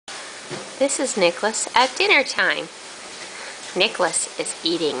This is Nicholas at dinner time. Nicholas is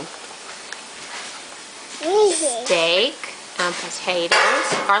eating steak and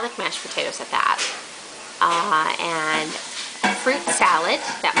potatoes, garlic mashed potatoes at that, and fruit salad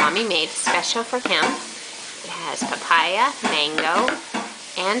that Mommy made special for him. It has papaya, mango,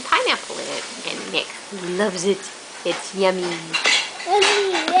 and pineapple in it, and Nick loves it. It's yummy.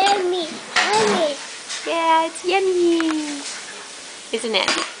 Yummy, yummy, yummy. Yeah, it's yummy, isn't it?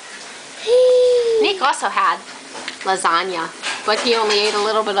 Nick also had lasagna, but he only ate a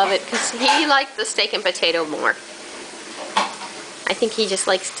little bit of it because he liked the steak and potato more. I think he just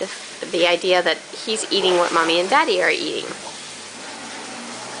likes the idea that he's eating what Mommy and Daddy are eating.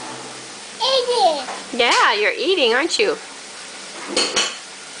 Eating. Yeah, you're eating, aren't you?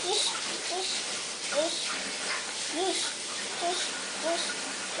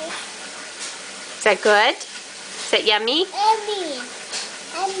 Is that good? Is that yummy? Yummy.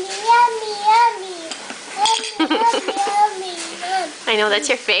 Yummy, yummy, yummy. Yummy, yummy, yummy. I know, that's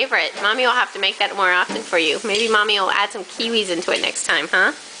your favorite. Mommy will have to make that more often for you. Maybe Mommy will add some kiwis into it next time,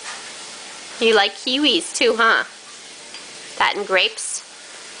 huh? You like kiwis too, huh? That and grapes?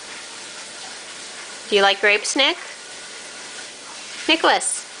 Do you like grapes, Nick?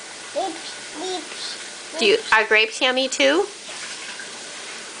 Nicholas, are grapes yummy too?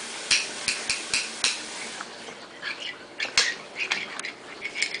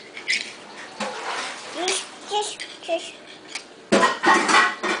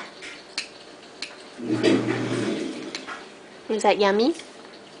 Is that yummy?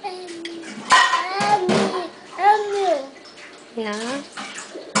 Yeah.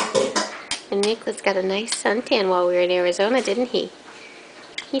 And Nicholas got a nice suntan while we were in Arizona, didn't he?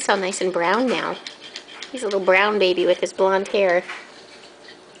 He's all nice and brown now. He's a little brown baby with his blonde hair.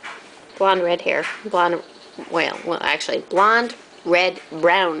 Blonde, red hair. Blonde, well, actually, blonde, red,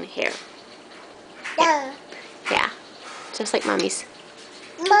 brown hair. Yeah. Yeah. Just like Mommy's.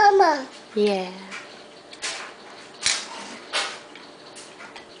 Mama. Yeah.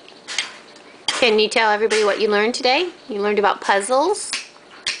 Can you tell everybody what you learned today? You learned about puzzles.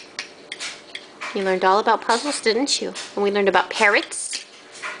 You learned all about puzzles, didn't you? And we learned about parrots.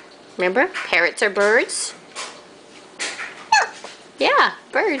 Remember? Parrots are birds. Yeah,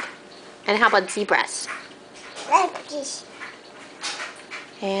 bird. And how about zebras? Like this.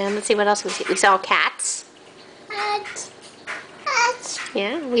 And let's see what else we see. We saw cats. Cat.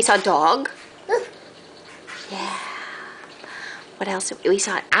 Yeah, we saw dog. Yeah. What else? We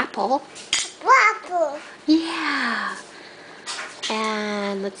saw an apple. Apple. Yeah.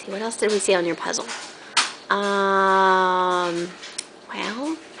 And let's see, what else did we see on your puzzle? Well,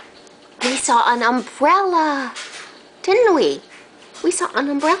 we saw an umbrella, didn't we? We saw an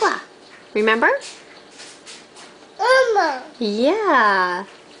umbrella. Remember? Mama. Yeah.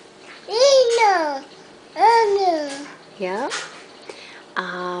 Ina. Anna. Yep.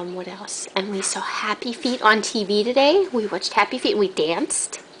 What else? And we saw Happy Feet on TV today. We watched Happy Feet and we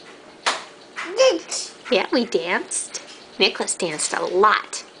danced. This. Yeah, we danced. Nicholas danced a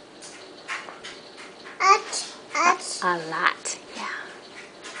lot. A lot,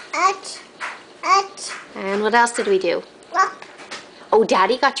 yeah. And what else did we do? Oh,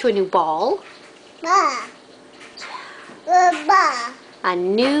 Daddy got you a new ball. Ba. Ba. A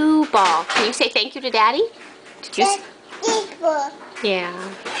new ball. Can you say thank you to Daddy? Did you? Yeah,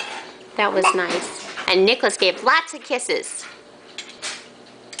 that was nice. And Nicholas gave lots of kisses.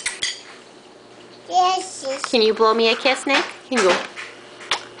 Yes. Can you blow me a kiss, Nick? Can you go?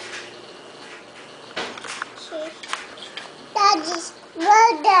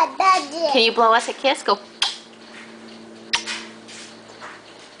 Daddy. Can you blow us a kiss? Go.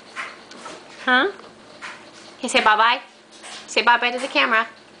 Huh? Can you say bye-bye? Say bye-bye to the camera.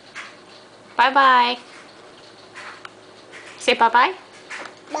 Bye-bye. Say bye-bye.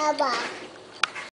 Bye-bye.